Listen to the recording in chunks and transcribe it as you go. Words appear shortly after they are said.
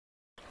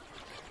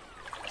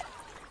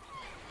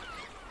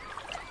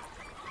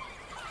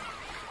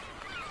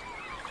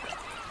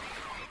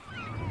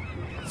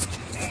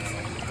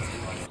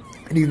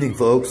Good evening,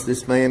 folks.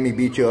 This is Miami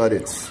Beach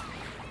Audits.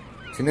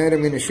 Tonight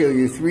I'm going to show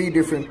you 3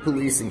 different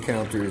police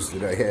encounters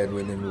that I had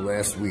within the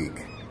last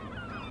week.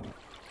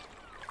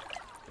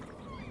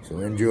 So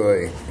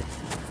enjoy.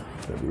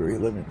 February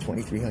 11th,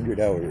 2300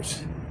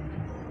 hours,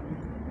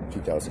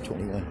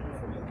 2021.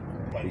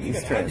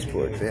 Police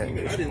transport van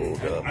just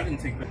pulled up.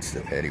 It's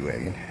the paddy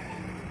wagon.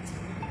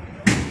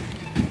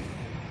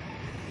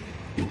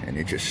 And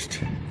it just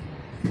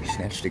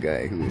snatched a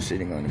guy who was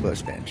sitting on the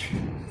bus bench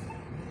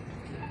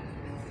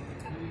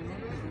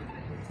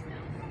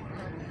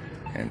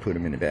and put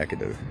him in the back of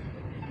the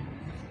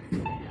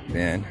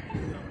van.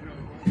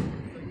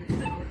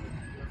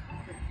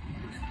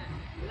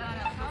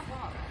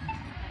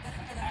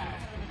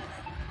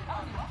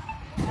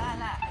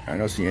 I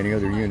don't see any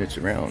other units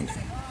around.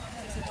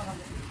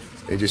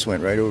 They just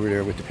went right over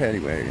there with the paddy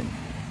wagon,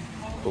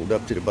 pulled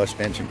up to the bus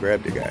bench and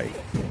grabbed the guy.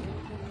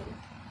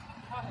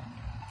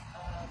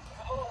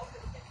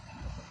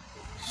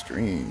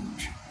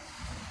 Strange.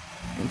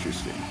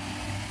 Interesting.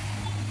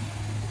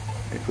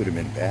 They put him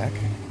in the back.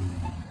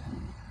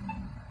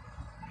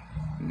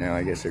 Now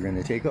I guess they're going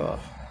to take off.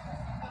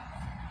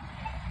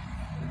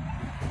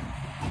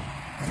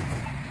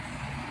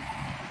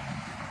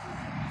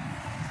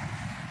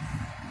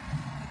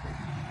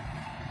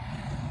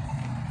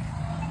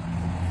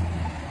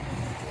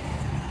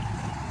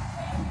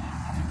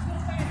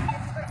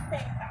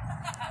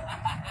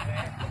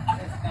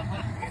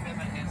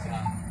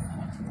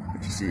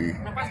 What you see?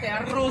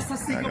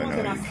 I don't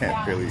know, you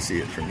can't really see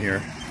it from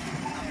here.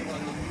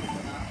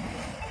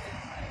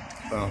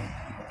 Well,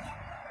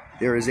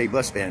 there is a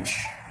bus bench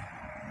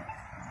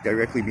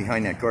directly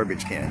behind that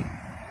garbage can.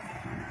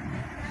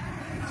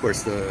 Of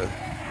course, the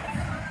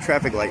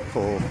traffic light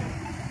pole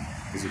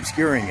is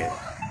obscuring it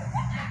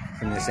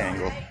from this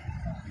angle.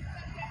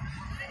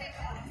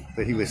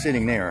 But he was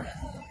sitting there,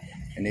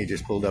 and they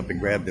just pulled up and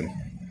grabbed him.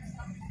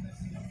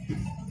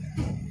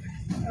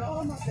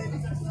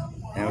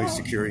 Now he's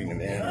securing the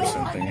van or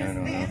something, I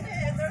don't know.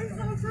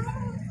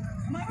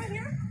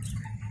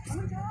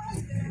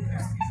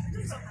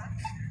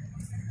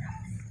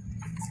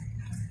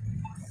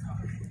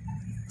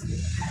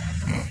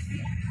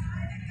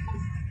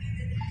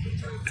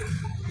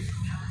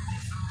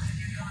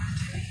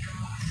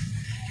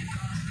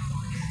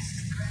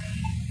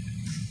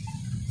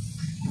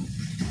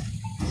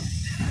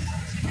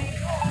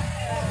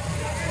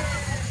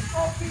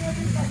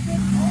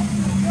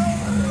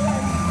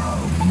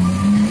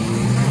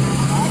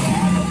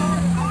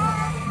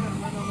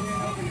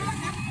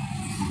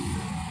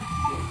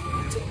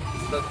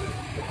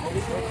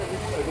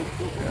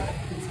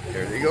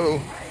 There they go.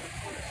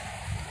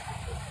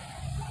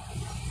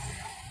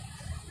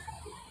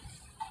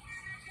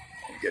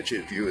 Get you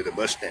a view of the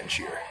bus bench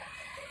here.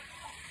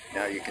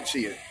 Now you can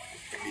see it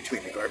in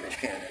between the garbage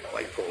can and the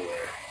light pole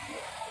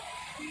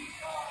there.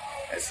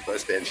 That's the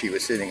bus bench he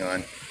was sitting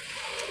on.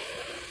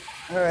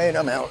 All right,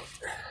 I'm out.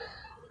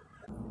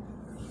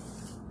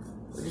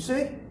 What'd you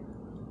say?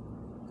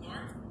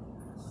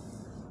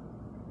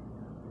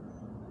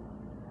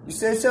 You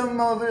said something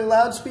over the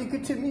loudspeaker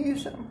to me or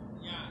something?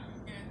 Yeah,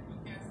 you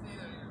can't stay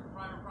there. You're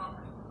private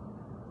property.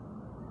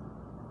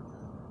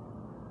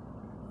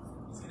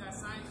 You see that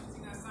sign? You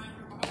see that sign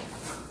from behind?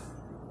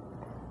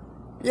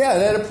 Yeah,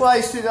 that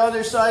applies to the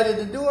other side of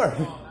the door.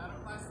 No, that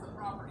applies to the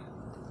property.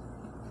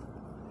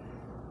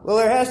 Well,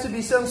 there has to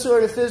be some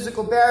sort of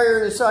physical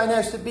barrier. The sign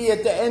has to be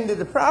at the end of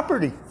the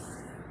property. No,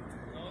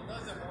 it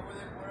doesn't.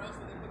 Where else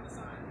would they put the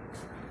sign?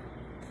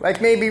 Like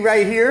maybe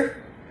right here?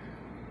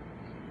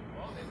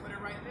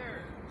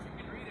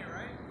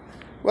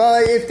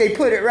 Well, if they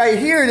put it right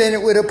here, then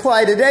it would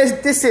apply to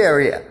this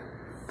area.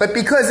 But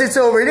because it's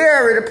over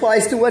there, it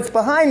applies to what's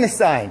behind the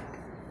sign.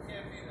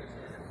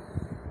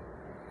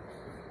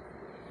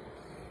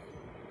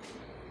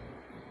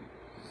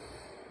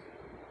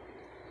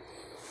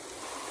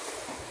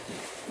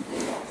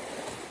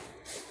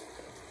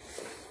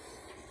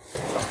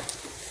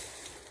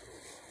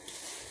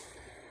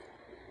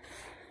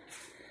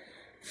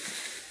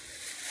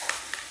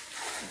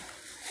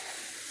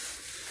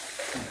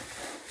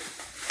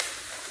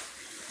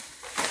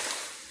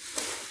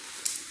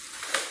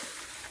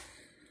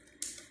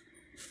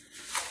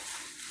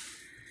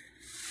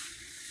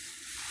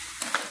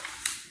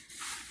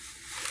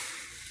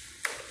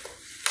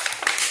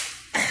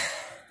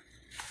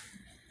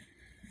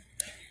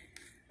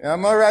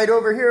 I'm all right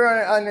over here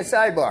on the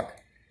sidewalk.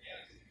 Yes.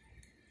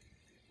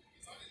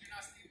 As long as you're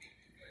not sleeping.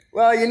 Good.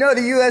 Well, you know,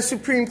 the U.S.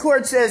 Supreme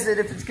Court says that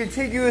if it's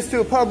contiguous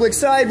to a public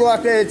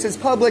sidewalk, that it's as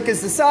public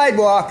as the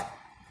sidewalk,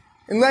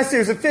 unless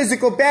there's a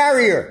physical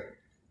barrier.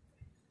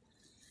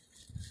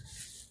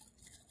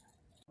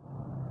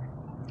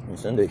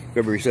 Sunday,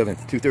 February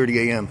 7th,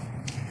 2:30 a.m.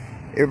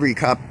 Every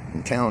cop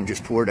in town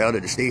just poured out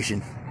of the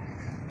station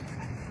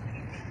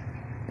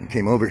and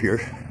came over here.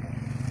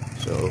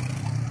 So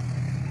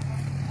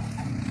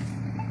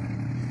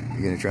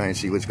you're going to try and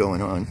see what's going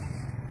on.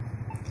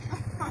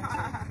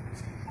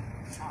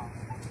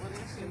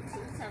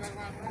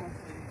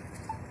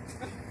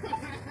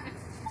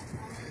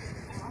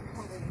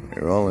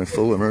 They're all in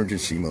full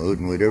emergency mode,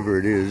 and whatever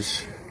it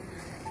is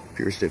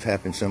appears to have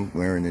happened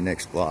somewhere in the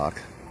next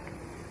block.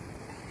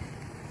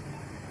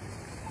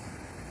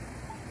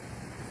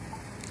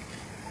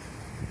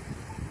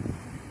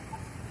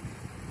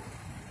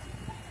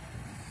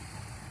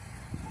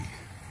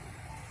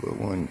 But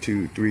 1,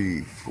 2,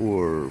 3,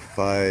 4,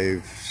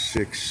 5,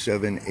 6,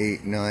 7,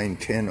 8, 9,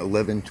 10,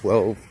 11,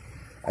 12.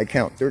 I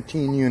count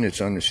 13 units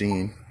on the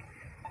scene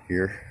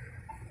here.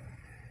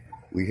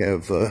 We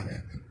have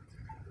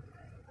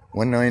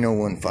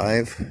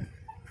 19015,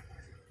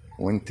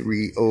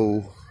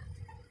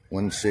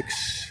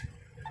 13016,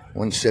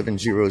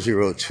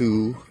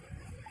 17002.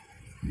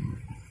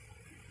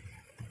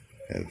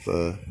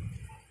 Have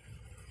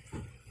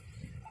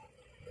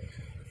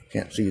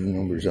can't see the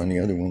numbers on the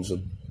other ones. So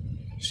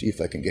see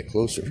if I can get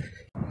closer.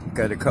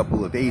 Got a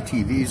couple of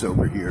ATVs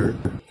over here.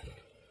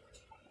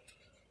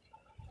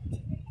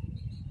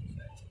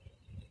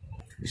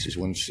 This is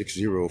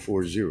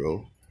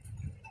 16040.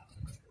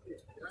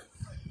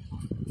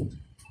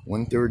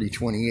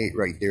 13028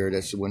 right there.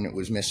 That's the one that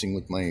was messing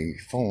with my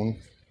phone.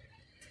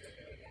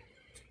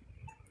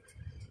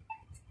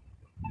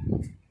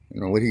 I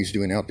don't know what he's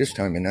doing out this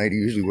time of night. He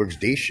usually works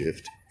day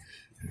shift.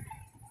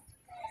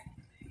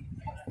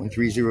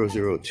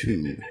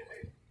 13002.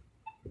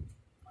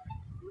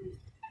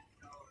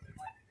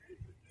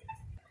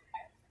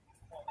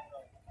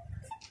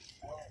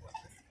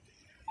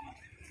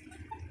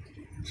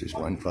 This is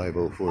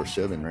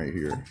 15047 right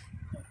here.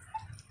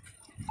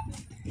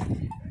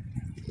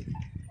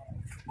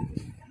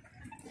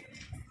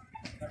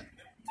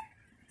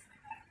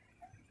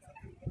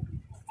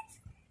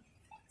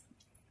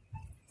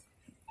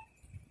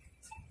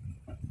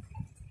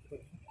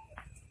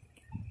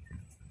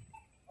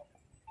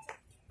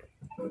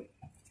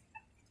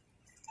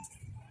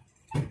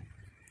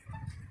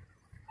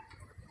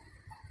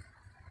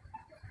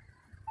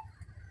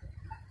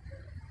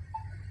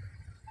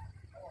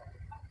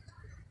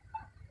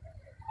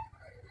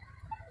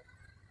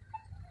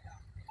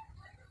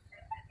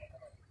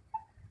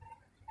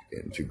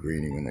 Getting too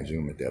grainy when I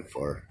zoom it that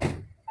far.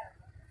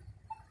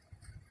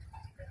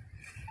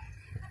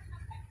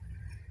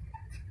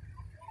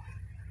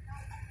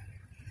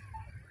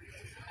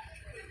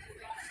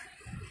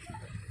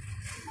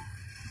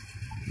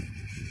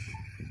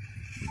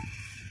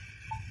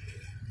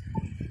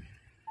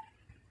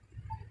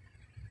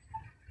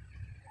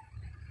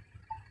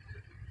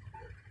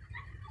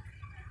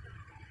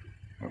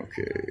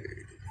 Okay,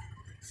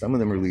 some of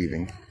them are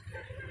leaving.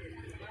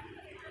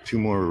 2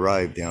 more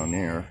arrived down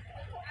there.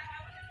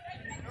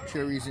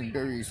 Cherries and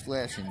berries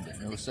flashing,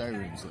 but no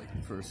sirens like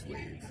the first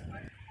wave.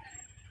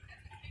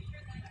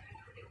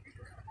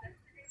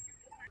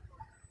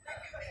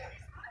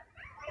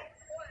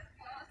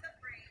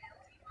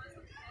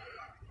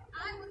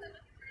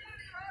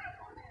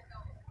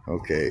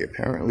 Okay,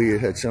 apparently it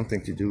had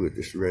something to do with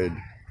this red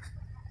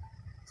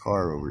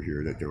car over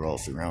here that they're all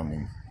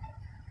surrounding.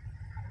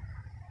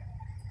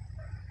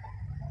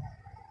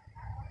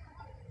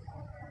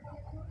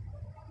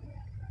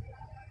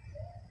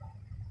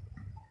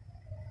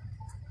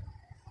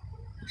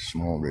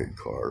 Small red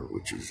car,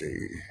 which is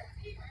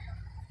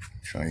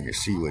trying to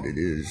see what it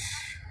is.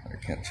 I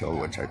can't tell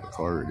what type of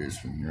car it is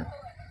from here.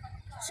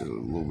 It's a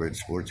little red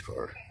sports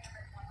car.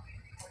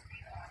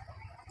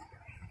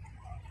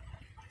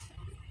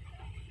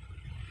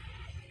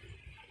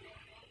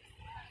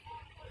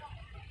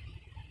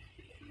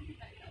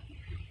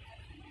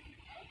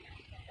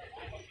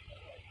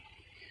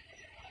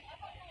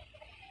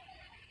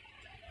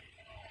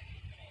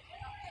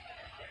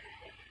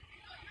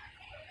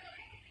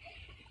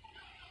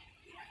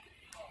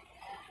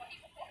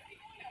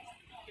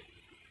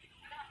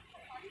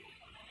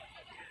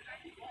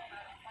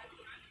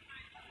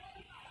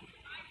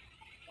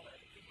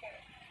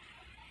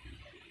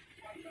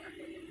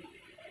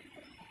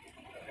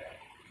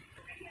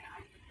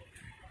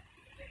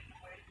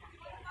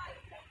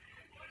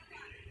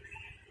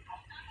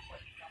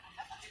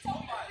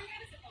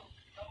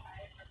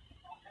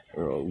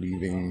 They're all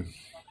leaving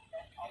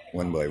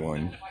one by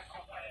one.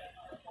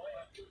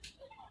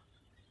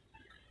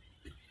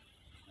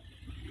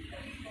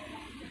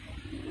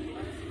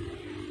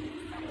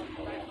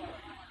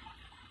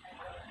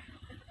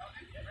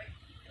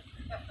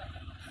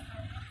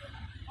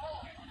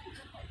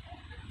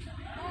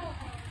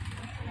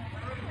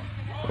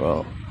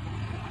 Well,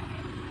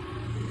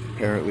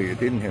 apparently it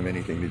didn't have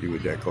anything to do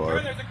with that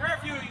car. There's a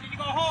curfew. You need to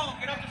go home.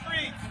 Get off the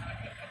streets.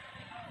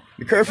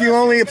 The curfew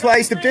only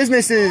applies to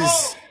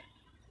businesses.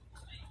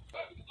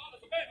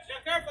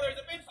 Careful, there's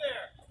a bench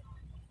there.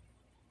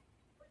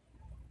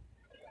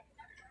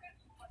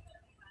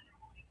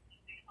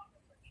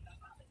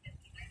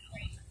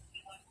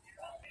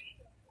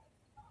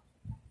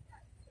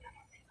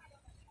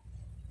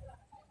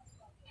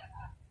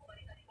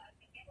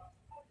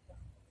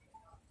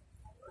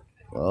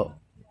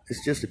 Well,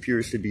 this just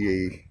appears to be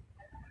a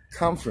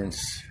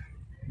conference.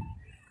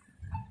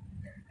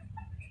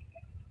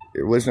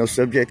 There was no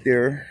subject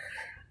there.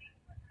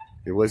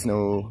 There was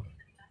no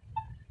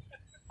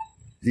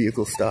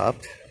vehicle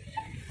stopped.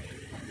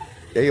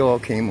 they all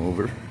came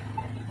over,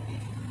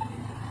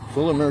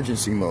 full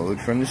emergency mode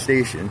from the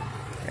station,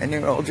 and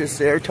they're all just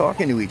there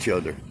talking to each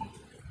other.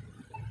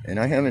 And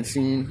I haven't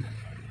seen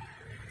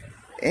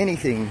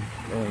anything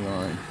going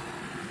on.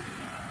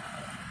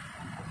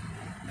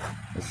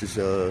 This is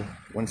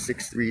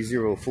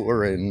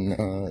 16304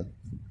 and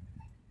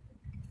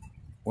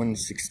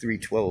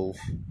 16312,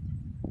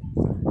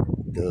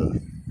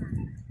 the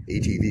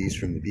ATVs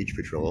from the beach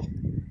patrol.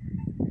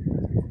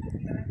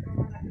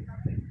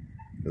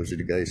 Those are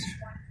the guys.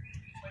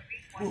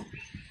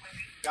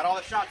 Got all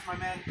the shots, my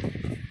man.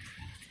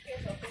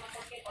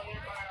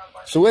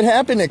 So what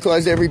happened that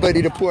caused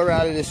everybody to pour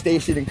out of the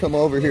station and come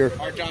over here?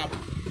 Our job.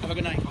 Have a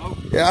good night. Oh.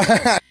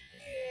 Yeah.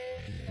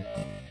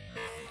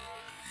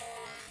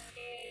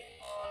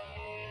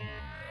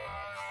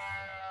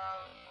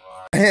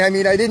 I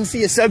mean, I didn't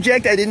see a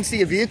subject. I didn't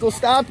see a vehicle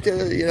stopped,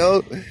 you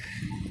know.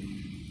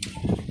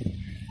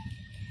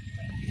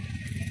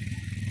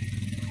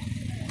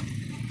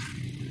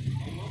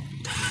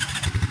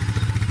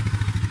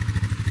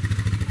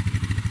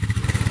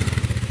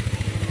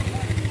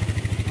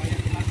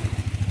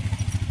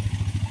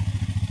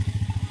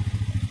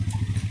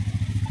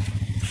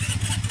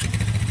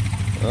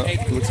 Oh, Hey,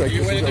 looks like are you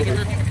this aware is that there's a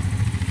over.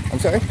 curfew? I'm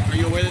sorry? Are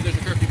you aware that there's a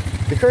curfew?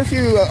 The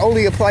curfew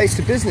only applies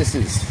to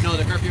businesses. No,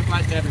 the curfew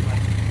applies to everybody.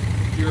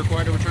 If you're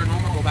required to return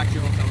home or go back to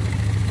your hotel room.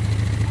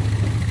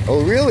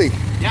 Oh, really?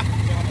 Yeah.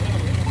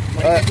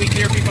 Like, we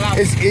clear people out.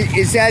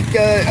 Is that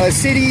a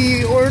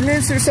city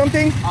ordinance or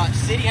something?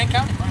 City and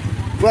county.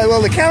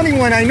 Well, the county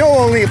one I know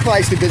only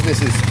applies to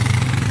businesses.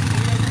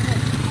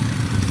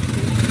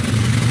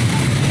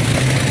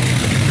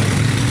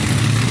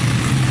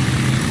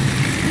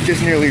 He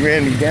just nearly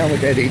ran me down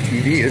with that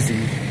ATV as he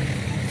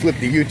flipped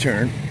the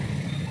U-turn.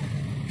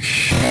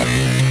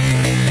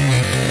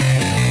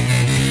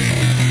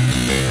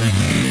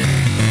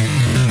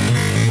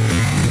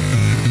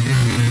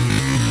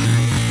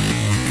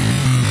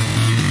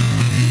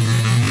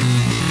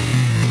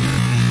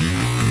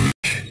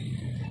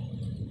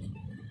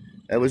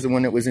 That was the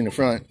one that was in the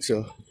front,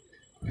 so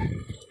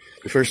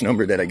the first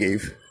number that I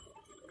gave.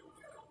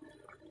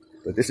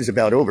 But this is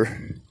about over.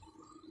 I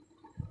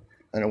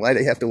don't know why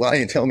they have to lie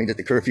and tell me that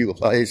the curfew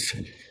applies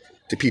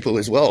to people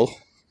as well.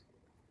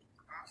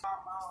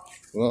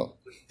 Well,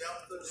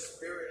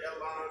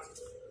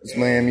 it's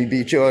Miami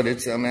Beach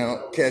Audits. I'm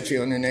out. Catch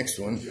you on the next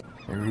one.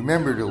 And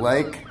remember to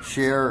like,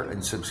 share,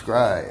 and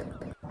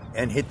subscribe.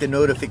 And hit the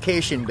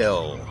notification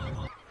bell.